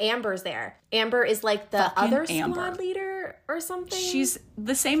Xaden, Amber's there. Amber is like the fucking other squad leader or something. She's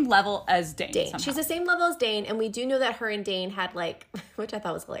the same level as Dane. She's the same level as Dane, and we do know that her and Dane had like, which I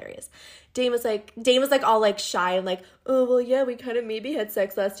thought was hilarious. Dane was like all like shy and like, oh well, yeah, we kind of maybe had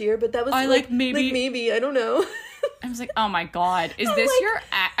sex last year, but that was maybe I don't know. I was like, oh my God, is this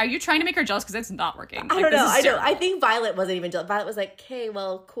are you trying to make her jealous? Because it's not working. I don't know. I think Violet wasn't even jealous. Violet was like, okay,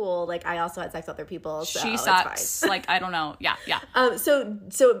 well, cool. Like, I also had sex with other people, so she sucks. It's fine. Like, I don't know. Yeah.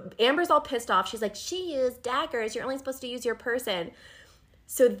 So Amber's all pissed off. She's like, she used daggers. You're only supposed to use your person.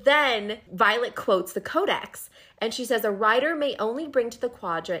 So then Violet quotes the codex, and she says, a rider may only bring to the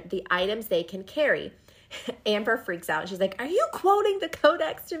quadrant the items they can carry. Amber freaks out. She's like, are you quoting the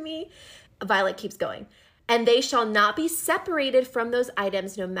codex to me? Violet keeps going. And they shall not be separated from those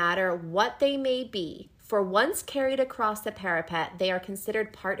items no matter what they may be. For once carried across the parapet, they are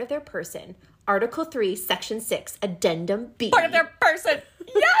considered part of their person. Article 3, Section 6, Addendum B. Part of their person.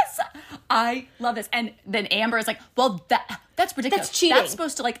 Yes! I love this. And then Amber is like, well, that's ridiculous. That's cheating. That's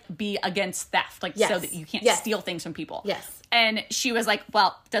supposed to, like, be against theft. Like, so that you can't steal things from people. Yes. And she was like,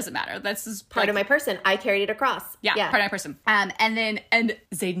 well, doesn't matter. This is part of my person. I carried it across. Yeah, part of my person. And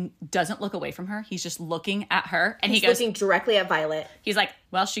Xaden doesn't look away from her. He's just looking at her. And he's looking directly at Violet. He's like,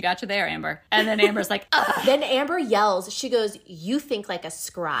 well, she got you there, Amber. And then Amber's like, ugh. Then Amber yells. She goes, you think like a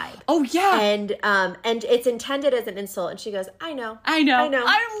scribe. Oh, yeah. And it's intended as an insult. And she goes, I know. I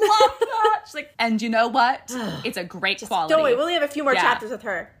love that. She's like, and you know what? It's a great quality. Don't worry. We only have a few more chapters with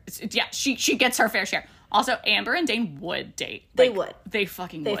her. Yeah, she gets her fair share. Also, Amber and Dane would date. They would. They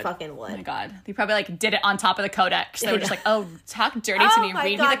fucking would. They fucking would. Oh my God. They probably like did it on top of the codex. They were just like, oh, talk dirty to me.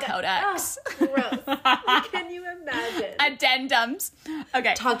 Read me the codex. Oh, gross. Can you imagine? Addendums.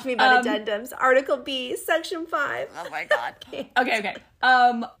 Okay. Talk to me about addendums. Article B, Section 5. Oh my God. Okay.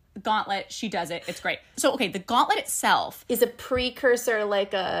 Gauntlet, she does it. It's great. So, okay, the gauntlet itself is a precursor,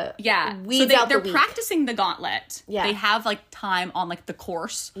 like a so they're practicing the gauntlet. Yeah. They have like time on like the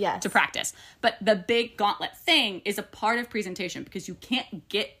course to practice. But the big gauntlet thing is a part of presentation because you can't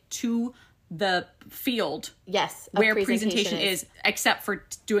get to the field where presentation is except for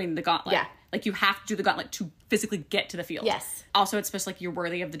doing the gauntlet. Yeah. Like you have to do the gauntlet to physically get to the field. Yes. Also, it's just like you're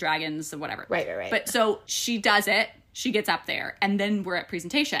worthy of the dragons or whatever. Right. But so she does it. She gets up there, and then we're at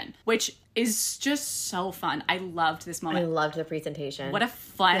presentation, which is just so fun. I loved this moment. I loved the presentation. What a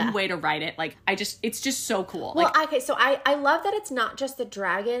fun way to write it. Like, it's just so cool. Well, okay, so I love that it's not just the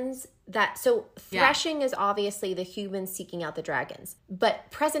dragons threshing is obviously the humans seeking out the dragons. But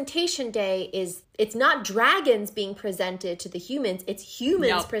presentation day it's not dragons being presented to the humans, it's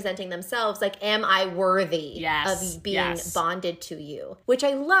humans presenting themselves like, am I worthy of being bonded to you? Which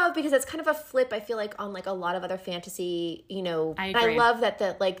I love because it's kind of a flip, I feel like, on like a lot of other fantasy, you know. I love that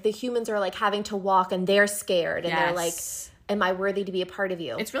the humans are like having to walk and they're scared and they're like, am I worthy to be a part of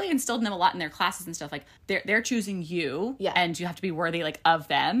you? It's really instilled in them a lot in their classes and stuff. Like they're choosing you and you have to be worthy like of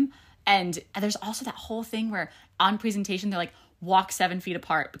them. And there's also that whole thing where on presentation, they're like, walk 7 feet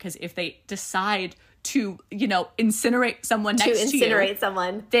apart because if they decide to, you know, incinerate someone next to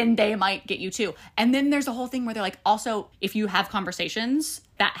you, then they might get you too. And then there's a whole thing where they're like, also, if you have conversations,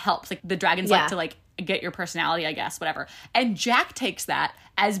 that helps. Like the dragons like to like get your personality, I guess, whatever. And Jack takes that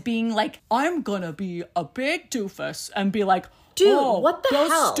as being like, I'm gonna be a big doofus and be like, dude, what the hell?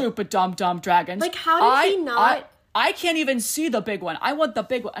 Those stupid dumb dragons. Like, how did he not... I can't even see the big one. I want the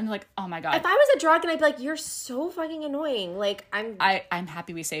big one. I'm like, oh my God. If I was a dragon, I'd be like, you're so fucking annoying. Like, I'm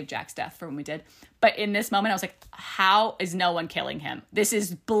happy we saved Jack's death for when we did. But in this moment, I was like, how is no one killing him? This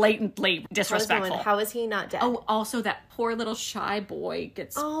is blatantly disrespectful. How is he not dead? Oh, also that poor little shy boy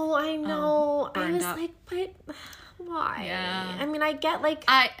gets... Oh, I know. I was up. like, but... Why? Yeah. I mean, I get like...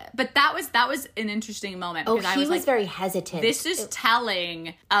 But that was an interesting moment. Oh, he was very hesitant. This is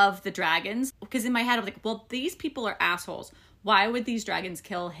telling of the dragons. Because in my head, I was like, well, these people are assholes. Why would these dragons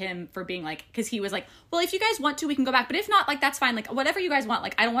kill him for being like... Because he was like, well, if you guys want to, we can go back. But if not, like, that's fine. Like, whatever you guys want.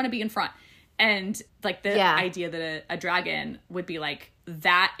 Like, I don't want to be in front. And, like, the idea that a dragon would be like,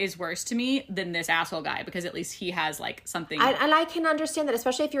 that is worse to me than this asshole guy. Because at least he has, like, something... And I can understand that,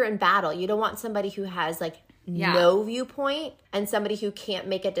 especially if you're in battle. You don't want somebody who has, like... no viewpoint and somebody who can't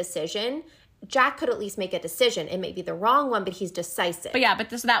make a decision. Jack could at least make a decision. It may be the wrong one, but he's decisive. But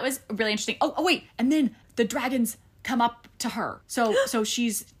that was really interesting. Oh wait, and then the dragons come up to her. So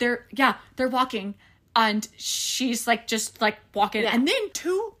they're walking and she's like just like walking and then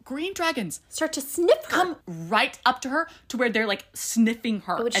 2 green dragons start to sniff her. Come right up to her to where they're like sniffing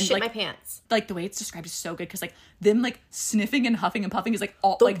her. I would and shit like, my pants. Like the way it's described is so good because like them like sniffing and huffing and puffing is like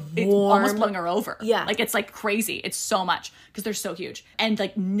all like it's almost blowing her over. Yeah, like it's like crazy. It's so much because they're so huge and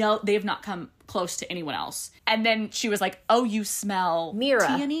like no, they have not come close to anyone else. And then she was like, "Oh, you smell Mira."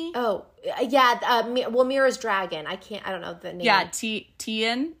 Tiani? Oh, yeah. Well, Mira's dragon. I don't know the name. Yeah,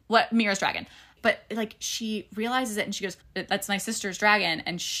 Tian. What Mira's dragon? But, like, she realizes it and she goes, that's my sister's dragon.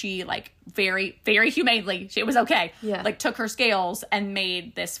 And she, like, very, very humanely, it was okay. Yeah. Like, took her scales and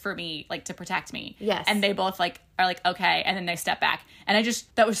made this for me, like, to protect me. Yes. And they both, like, are like, okay. And then they step back. And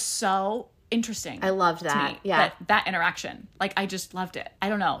that was so interesting. I loved that. Yeah. That interaction. Like, I just loved it. I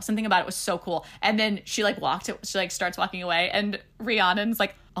don't know. Something about it was so cool. And then she, like, starts walking away. And Rhiannon's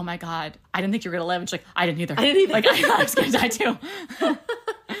like, oh, my God. I didn't think you were going to live. And she's like, I didn't either. Like, I was going to die, too.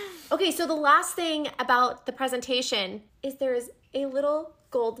 Okay, so the last thing about the presentation is there's a little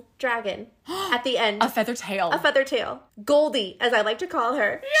gold dragon at the end. A feather tail. A feather tail. Goldie, as I like to call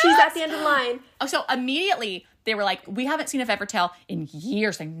her. Yes! She's at the end of the line. Oh, so immediately they were like, we haven't seen a feather tail in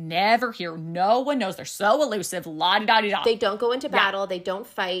years. They never hear. No one knows. They're so elusive. La-di-da-di-da. They don't go into battle. They don't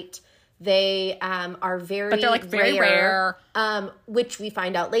fight. They are very But they're like very rare. Which we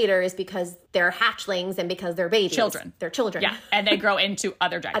find out later is because they're hatchlings and because they're babies. Children. They're children. Yeah, and they grow into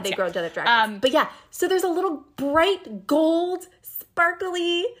other dragons. And they grow into other dragons. But yeah, so there's a little bright gold,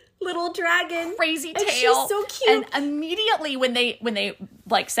 sparkly little dragon. Crazy tail. And she's so cute. And immediately when they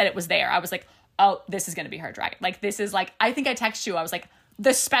like said it was there, I was like, oh, this is going to be her dragon. Like, this is like, I think I texted you. I was like,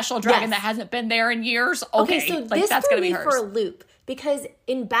 the special dragon that hasn't been there in years. Okay, so like, this that's threw going to be me hers. for a loop because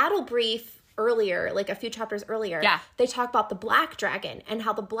in Battle Brief earlier, like a few chapters earlier, they talk about the black dragon and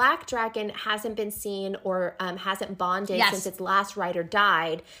how the black dragon hasn't been seen or hasn't bonded since its last rider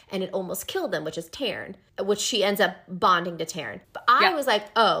died and it almost killed them, which is Taryn, which she ends up bonding to Taryn. But I was like,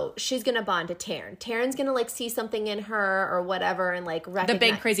 oh, she's going to bond to Taryn. Taryn's going to like see something in her or whatever and like recognize.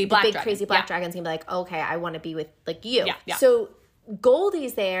 The big crazy black dragon's going to be like, okay, I want to be with like you. Yeah. So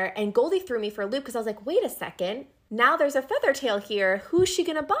Goldie's there and Goldie threw me for a loop because I was like, wait a second. Now there's a feather tail here. Who's she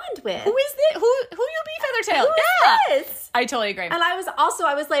gonna bond with? Who is this? Who you be feather tail? Who is this? I totally agree. And I was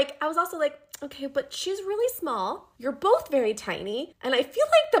also like, okay, but she's really small. You're both very tiny, and I feel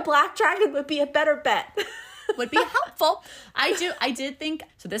like the black dragon would be a better bet. Would be helpful. I did think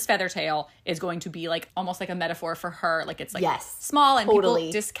so. This feather tail is going to be like almost like a metaphor for her. Like it's like small and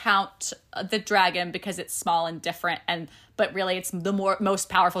people discount the dragon because it's small and different, but really it's the most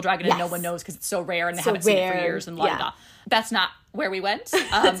powerful dragon and no one knows because it's so rare and they haven't seen it for years and blah blah. That's not where we went.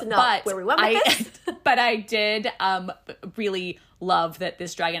 That's not where we went with this. But I did really love that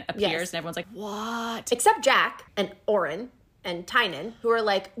this dragon appears and everyone's like, what? Except Jack and Oren and Tynan, who are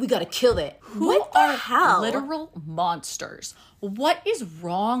like, we gotta kill it. What the hell? Literal monsters. What is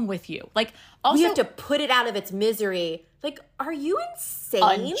wrong with you? Like, also, we have to put it out of its misery. Like, are you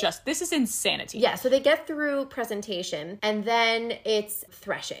insane? This is insanity. Yeah, so they get through presentation, and then it's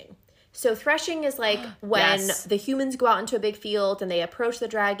threshing. So threshing is like when the humans go out into a big field and they approach the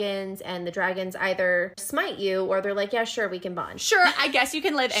dragons, and the dragons either smite you or they're like, yeah, sure, we can bond. Sure, I guess you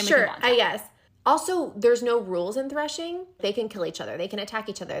can live and we can bond. I guess. Also, there's no rules in threshing. They can kill each other. They can attack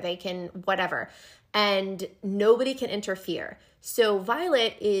each other. They can whatever. And nobody can interfere. So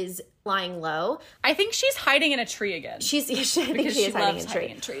Violet is lying low. I think she's hiding in a tree again. I think she is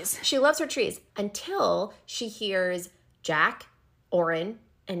hiding in trees. She loves her trees until she hears Jack, Oren,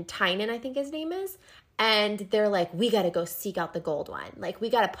 and Tynan, I think his name is. And they're like, we got to go seek out the gold one. Like, we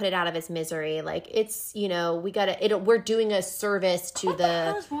got to put it out of its misery. Like, it's, we're doing a service to what the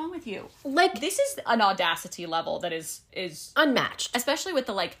hell is wrong with you? Like, this is an audacity level that is unmatched. Especially with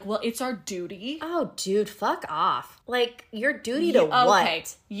the, like, well, it's our duty. Oh, dude, fuck off. Like, your duty to what? Okay,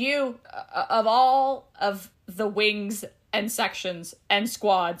 you, of all of the wings and sections and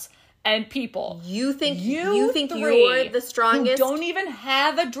squads and people. You think you're the strongest? You don't even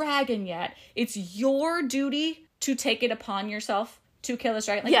have a dragon yet. It's your duty to take it upon yourself to kill this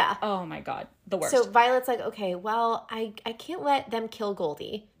dragon. Like, oh my God, the worst. So Violet's like, okay, well, I can't let them kill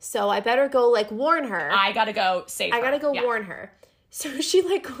Goldie. So I better go, like, warn her. I gotta go save her. I gotta go warn her. So she,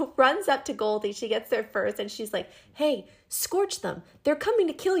 like, runs up to Goldie. She gets there first, and she's like, hey, scorch them. They're coming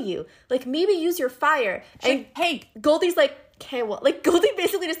to kill you. Like, maybe use your fire. And hey, Goldie's like, okay, well, like, Goldie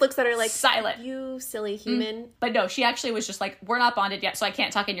basically just looks at her like, silent. You silly human. But no, she actually was just like, we're not bonded yet, so I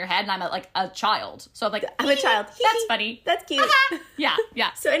can't talk in your head, and I'm a child. So I'm like, I'm a child. That's funny. That's cute.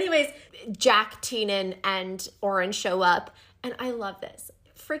 Yeah. So anyways, Jack, Tynan, and Oren show up, and I love this.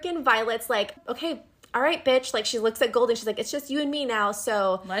 Freaking Violet's like, okay, all right, bitch. Like, she looks at Goldie, and she's like, it's just you and me now,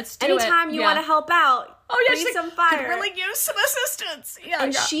 so let's do anytime you want to help out, bring some fire. Could really use some assistance. Yeah.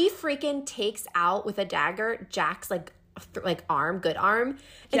 And she freaking takes out with a dagger Jack's like arm, good arm,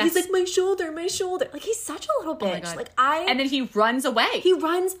 and he's like, my shoulder. Like, he's such a little bitch. Oh my God. And then he runs away.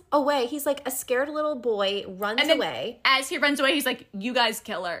 He's like a scared little boy runs away. As he runs away, he's like, you guys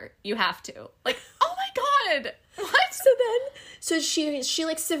kill her. You have to. Like, oh my God. What? So she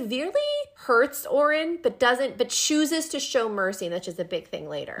like severely hurts Oren, but chooses to show mercy, which is a big thing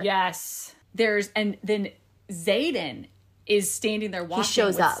later. Yes. And then Xaden is standing there watching. He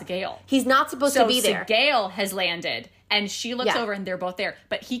shows with up. Sigale. He's not supposed to be there. Sigale has landed. And she looks over and they're both there.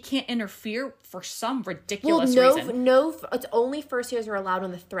 But he can't interfere for some ridiculous reason. No, it's only first years are allowed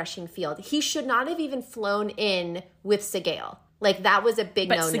on the threshing field. He should not have even flown in with Sigale. Like, that was a big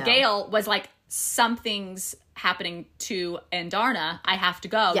no-no. But Sigale was like, something's happening to Andarna. I have to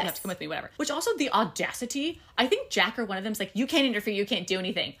go. Yes. You have to come with me, whatever. Which also the audacity. I think Jack or one of them is like, you can't interfere. You can't do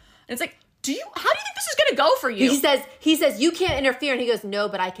anything. And it's like, how do you think this is going to go for you? He says, you can't interfere. And he goes, no,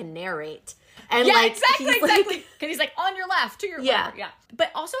 but I can narrate. And exactly. Because he's like, on your left, to your left. Yeah.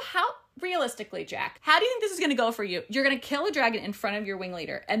 But also, realistically, Jack, how do you think this is going to go for you? You're going to kill a dragon in front of your wing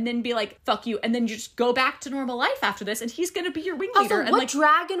leader and then be like, fuck you. And then you just go back to normal life after this. And he's going to be your wing leader. Also, what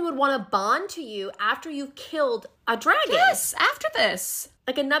dragon would want to bond to you after you've killed a dragon? Yes, after this.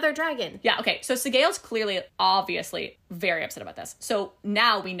 Like another dragon. Yeah, okay. So Sigale's clearly, obviously, very upset about this. So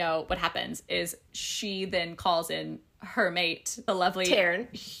now we know what happens is she then calls in her mate, the lovely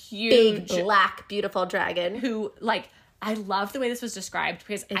Taryn. Huge, big, black, beautiful dragon. Who, like, I love the way this was described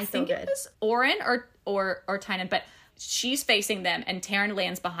because I think it was Orin or Tynan, but she's facing them and Taryn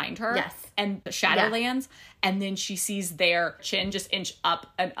lands behind her. Yes. And the shadow lands. And then she sees their chin just inch up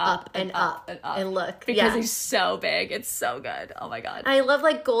and up and up and up. And look. Because he's so big. It's so good. Oh my God. I love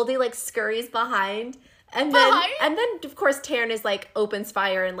like Goldie like scurries behind. And then of course Taryn is like opens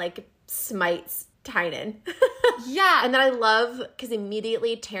fire and like smites Tynan. Yeah. And then I love because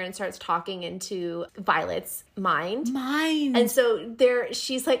immediately Taryn starts talking into Violet's mind. And so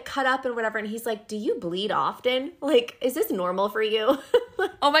she's like cut up and whatever, and he's like, do you bleed often? Like, is this normal for you?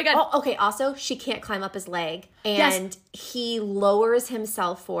 Oh my God. Oh, okay, also she can't climb up his leg. And he lowers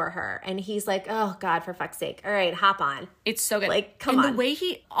himself for her. And he's like, oh God, for fuck's sake. All right, hop on. It's so good. Like, come on.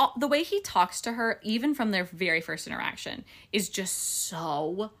 The way he talks to her, even from their very first interaction, is just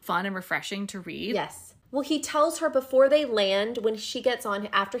so fun and refreshing to read. Yes. Well, he tells her before they land, when she gets on,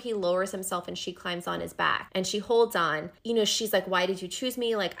 after he lowers himself and she climbs on his back and she holds on, she's like, why did you choose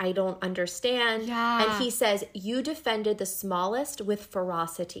me? Like, I don't understand. Yeah. And he says, you defended the smallest with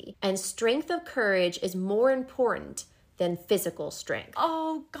ferocity, and strength of courage is more important than physical strength.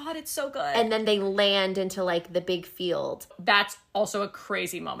 Oh God, it's so good. And then they land into like the big field. That's also a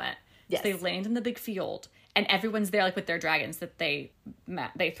crazy moment. Yes. So they land in the big field. And everyone's there, like, with their dragons that they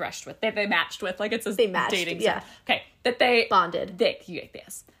threshed with. They matched with. Like, it's a dating. Yeah. Okay. That they... Bonded. You get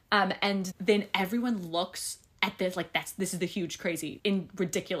this. And then everyone looks at this, like, this is the huge, crazy,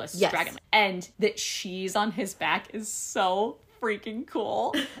 ridiculous dragon. And that she's on his back is so freaking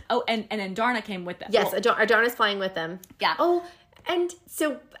cool. Oh, and Andarna came with them. Yes, Adarna's flying with them. Yeah. Oh, and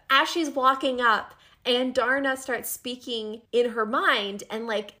so as she's walking up, and Darna starts speaking in her mind, and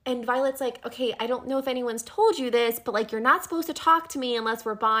Violet's like, okay, I don't know if anyone's told you this, but like, you're not supposed to talk to me unless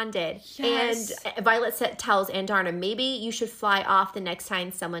we're bonded. Yes. And Violet tells Andarna, maybe you should fly off the next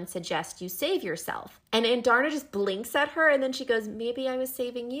time someone suggests you save yourself. And Andarna just blinks at her, and then she goes, maybe I was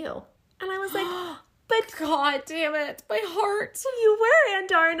saving you. And I was like, but God damn it, my heart. You were,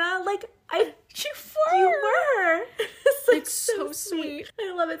 Andarna. Like, you were. It's so sweet.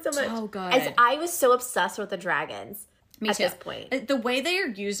 I love it so much. So good. As I was so obsessed with the dragons at this point. The way they are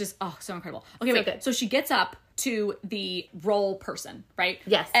used is so incredible. Okay, wait. Good. So she gets up to the role person, right?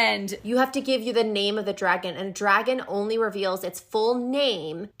 Yes. And you have to give you the name of the dragon, and a dragon only reveals its full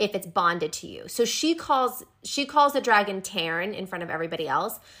name if it's bonded to you. So she calls the dragon Taryn in front of everybody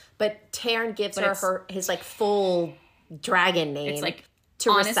else, but Taryn gives his like full dragon name. It's like to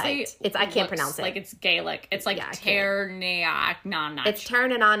honestly, recite. I can't pronounce it. Like it's Gaelic. It's like Terniak Nanach. It's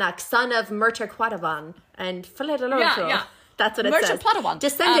Terninanach, son of Merchaquatavan and Philadelphia. Yeah. That's what it says.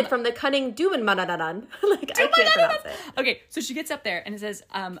 Descended from the cunning Duman-Mananan. Like, I can't pronounce it. Okay, so she gets up there and it says,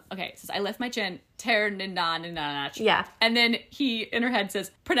 I left my chin, Terninanach. Yeah. And then he, in her head,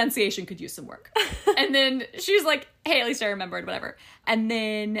 says, pronunciation could use some work. And then she's like, hey, at least I remembered, whatever. And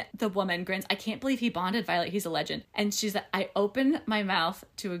then the woman grins, I can't believe he bonded Violet, he's a legend. And she's like, I open my mouth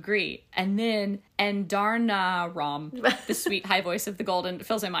to agree. And then Andarna Ram, the sweet high voice of the golden,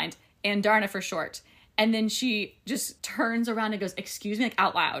 fills my mind. Andarna for short. And then she just turns around and goes, excuse me, like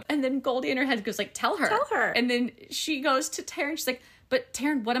out loud. And then Goldie in her head goes like, tell her. And then she goes to Taryn. She's like, but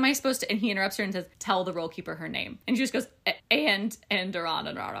Taryn, what am I supposed to? And he interrupts her and says, tell the role keeper her name. And she just goes, and Duran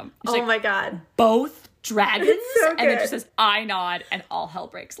and Raram. Oh my God. Both dragons? It's so good. And then she says, I nod, and all hell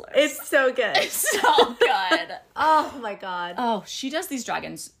breaks loose. It's so good. It's so good. Oh my God. Oh, she does these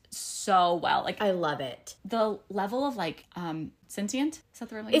dragons so well. Like, I love it. The level of like sentient, is that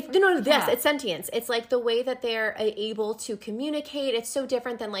the word? Yes, it's sentience. It's like the way that they're able to communicate. It's so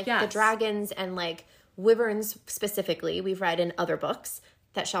different than like the dragons and like wyverns specifically we've read in other books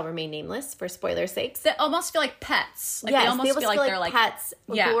that shall remain nameless for spoilers' sakes. They almost feel like pets. Like, yes, they almost feel like they're like pets,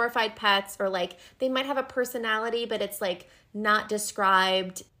 glorified pets, or like they might have a personality, but it's like not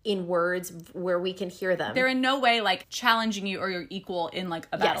described in words where we can hear them. They're in no way like challenging you or you're equal in like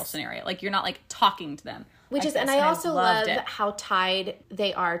a battle scenario. Like you're not like talking to them. Which is, and I also love how tied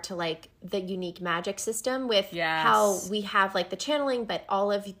they are to like the unique magic system with how we have like the channeling, but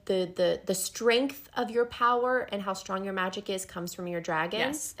all of the strength of your power and how strong your magic is comes from your dragon.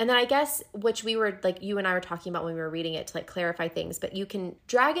 Yes. And then I guess, which we were like, you and I were talking about when we were reading it to like clarify things, but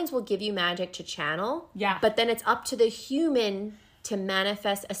dragons will give you magic to channel. Yeah. But then it's up to the human to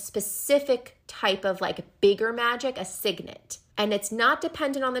manifest a specific type of like bigger magic, a signet. And it's not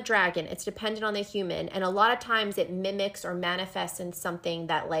dependent on the dragon. It's dependent on the human. And a lot of times it mimics or manifests in something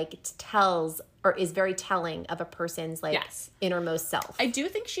that like tells or is very telling of a person's like innermost self. I do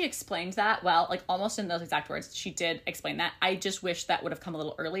think she explained that well, like almost in those exact words. She did explain that. I just wish that would have come a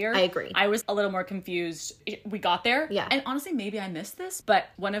little earlier. I agree. I was a little more confused. We got there. Yeah. And honestly, maybe I missed this, but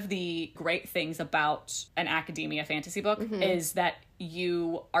one of the great things about an academia fantasy book is that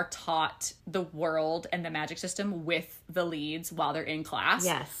you are taught the world and the magic system with the leads while they're in class.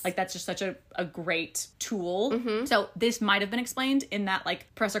 Yes. Like that's just such a great tool. So this might have been explained in that like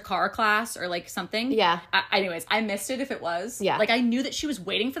Professor Carr class or like something. Yeah. Anyways, I missed it if it was. Yeah. Like I knew that she was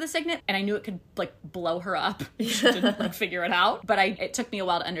waiting for the signet and I knew it could like blow her up if she didn't like figure it out. But it took me a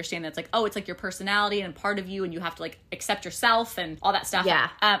while to understand that it's like, oh, it's like your personality and part of you and you have to like accept yourself and all that stuff. Yeah.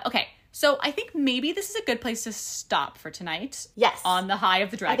 Okay. So I think maybe this is a good place to stop for tonight. Yes. On the high of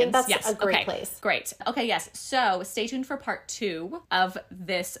the dragons. I think that's a great place. Great. Okay, yes. So stay tuned for part 2 of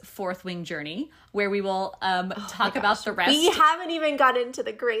this Fourth Wing journey, where we will talk about the rest. We haven't even got into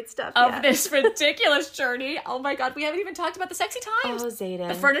the great stuff of this ridiculous journey. Oh my God, we haven't even talked about the sexy times. Oh, Zayden.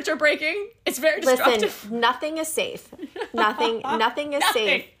 The furniture breaking. It's very destructive. Listen, nothing is safe. Nothing is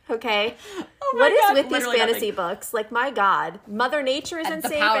safe. Okay. Oh what God, is with these fantasy books? Like, my God, Mother Nature isn't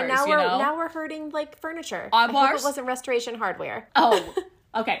safe, powers, and now we're hurting like furniture. I hope it wasn't Restoration Hardware. Oh.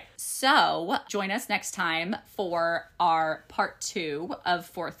 Okay, so join us next time for our part 2 of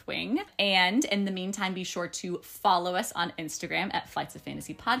Fourth Wing. And in the meantime, be sure to follow us on Instagram at Flights of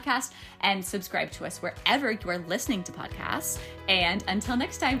Fantasy Podcast and subscribe to us wherever you are listening to podcasts. And until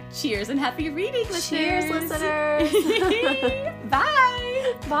next time, cheers and happy reading, listeners. Cheers, listeners.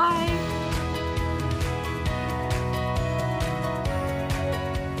 Bye. Bye.